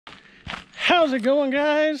How's it going,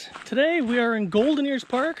 guys? Today we are in Golden Ears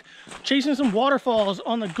Park chasing some waterfalls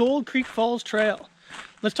on the Gold Creek Falls Trail.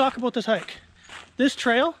 Let's talk about this hike. This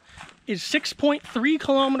trail is 6.3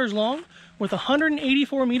 kilometers long with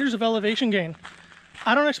 184 meters of elevation gain.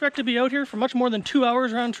 I don't expect to be out here for much more than 2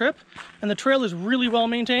 hours round trip, and the trail is really well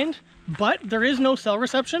maintained, but there is no cell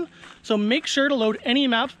reception, so make sure to load any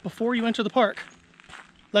maps before you enter the park.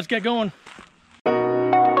 Let's get going.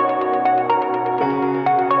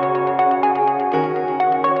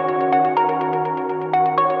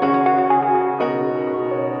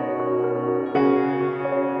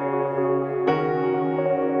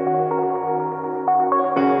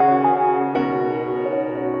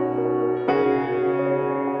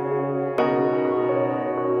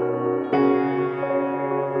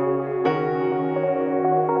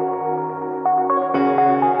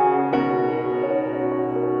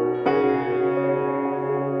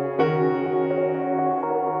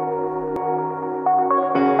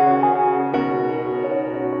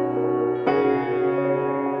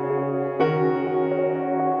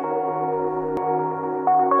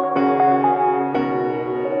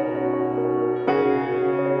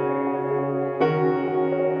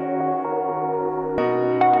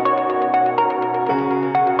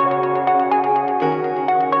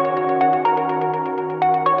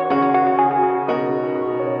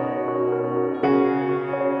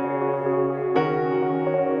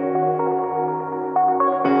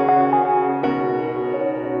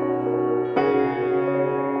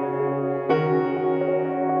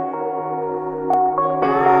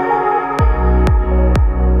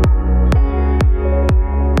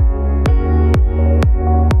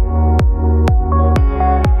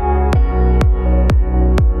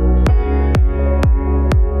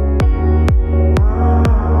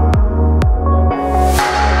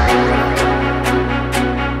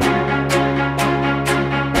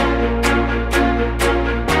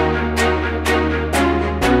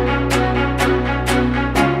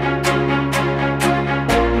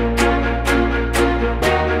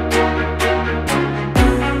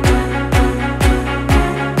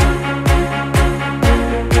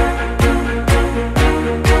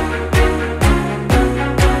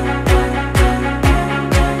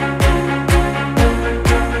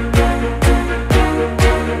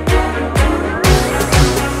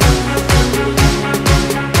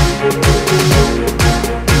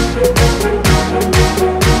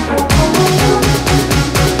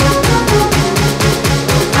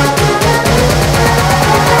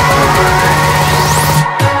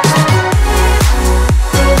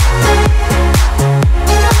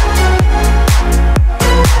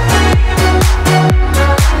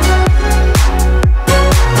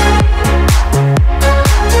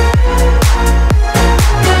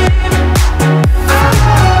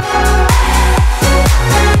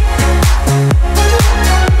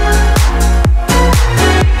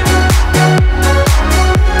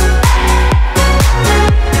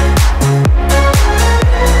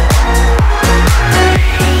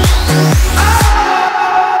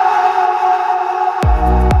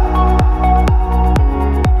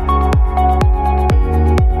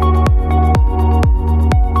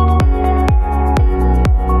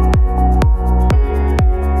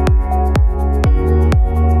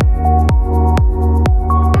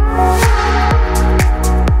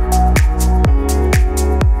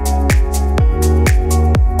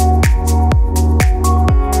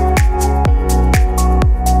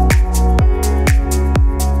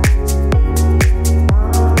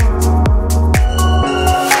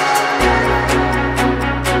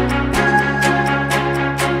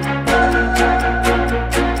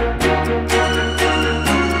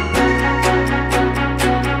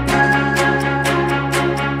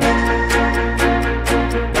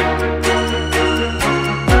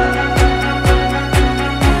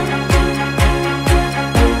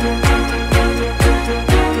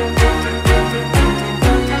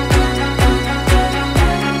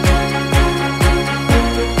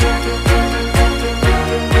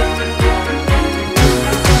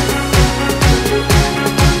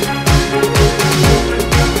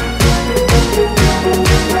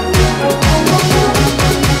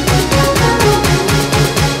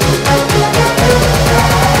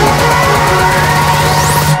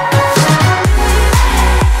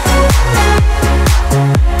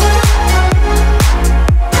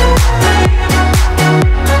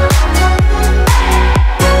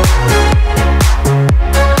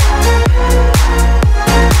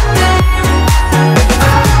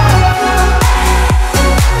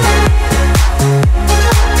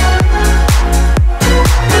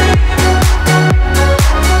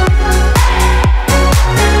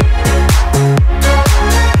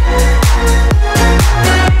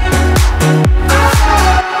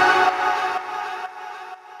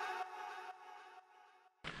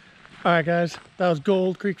 All right, guys, that was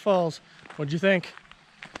Gold Creek Falls. What'd you think?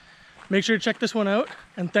 Make sure to check this one out,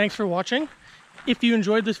 and thanks for watching. If you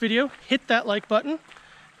enjoyed this video, hit that like button,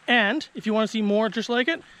 and if you want to see more just like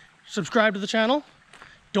it, subscribe to the channel.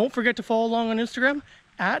 Don't forget to follow along on Instagram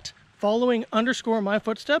at @following_my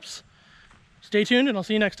footsteps. Stay tuned, and I'll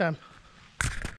see you next time.